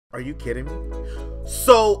Are you kidding me?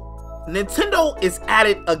 So Nintendo is at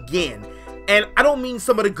it again. And I don't mean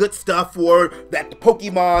some of the good stuff or that the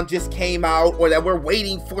Pokemon just came out or that we're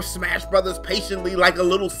waiting for Smash Brothers patiently like a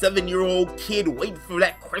little 7-year-old kid waiting for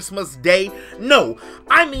that Christmas day. No,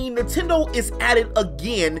 I mean Nintendo is at it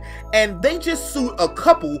again and they just sued a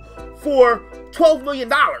couple for $12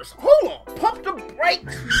 million. Hold on, pump the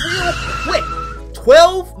brakes real quick.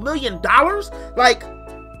 $12 million? Like,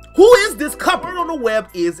 who is this couple? On the web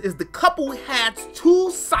is the couple had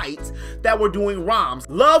two sites that were doing ROMs,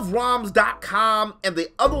 loveroms.com and the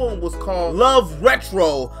other one was called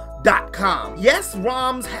loveretro.com. Yes,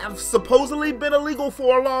 ROMs have supposedly been illegal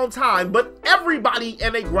for a long time, but everybody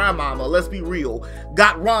and their grandmama, let's be real,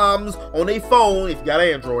 got ROMs on their phone if you got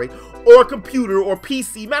Android, or computer or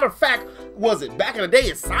PC. Matter of fact, was it back in the day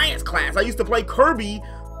in science class, I used to play Kirby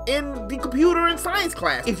in the computer and science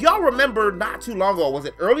class. If y'all remember not too long ago, was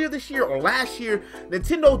it earlier this year or last year,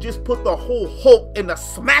 Nintendo just put the whole Hulk in the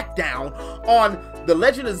smackdown on the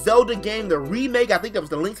Legend of Zelda game, the remake. I think that was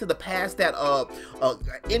the Link to the Past that a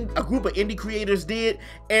group of indie creators did.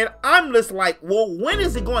 And I'm just like, well, when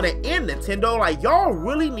is it going to end, Nintendo? Like, y'all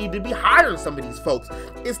really need to be hiring some of these folks.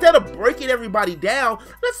 Instead of breaking everybody down,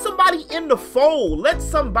 let somebody in the fold. Let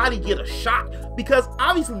somebody get a shot. Because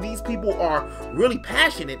obviously these people are really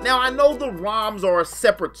passionate. Now, I know the ROMs are a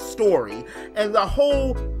separate story. And the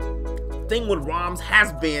whole thing with ROMs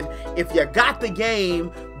has been, if you got the game,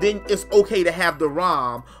 then it's okay to have the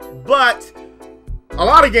ROM. But a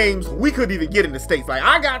lot of games we couldn't even get in the States. Like,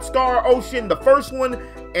 I got Star Ocean, the first one,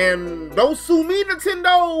 and don't sue me,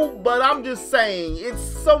 Nintendo, but I'm just saying, it's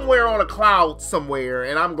somewhere on a cloud somewhere,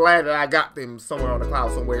 and I'm glad that I got them somewhere on a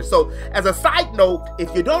cloud somewhere. So, as a side note,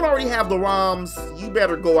 if you don't already have the ROMs, you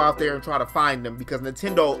better go out there and try to find them, because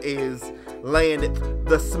Nintendo is laying it,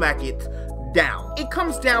 the smack it down. It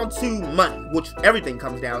comes down to money, which everything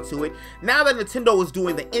comes down to it. Now that Nintendo is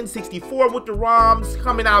doing the N64 with the ROMs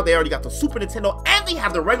coming out, they already got the Super Nintendo and they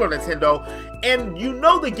have the regular Nintendo, and you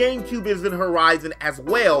know the GameCube is in Horizon as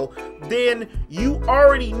well, then you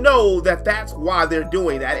already know that that's why they're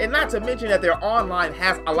doing that. And not to mention that their online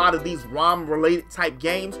has a lot of these ROM related type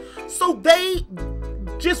games, so they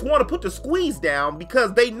just want to put the squeeze down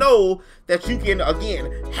because they know that you can,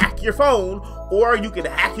 again, hack your phone or you can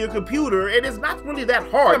hack your computer, and it's not really that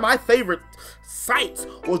hard. One of my favorite sites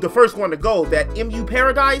was the first one to go, that MU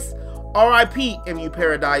Paradise. RIP MU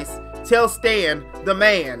Paradise. Tell Stan, the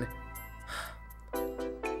man,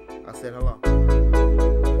 I said hello.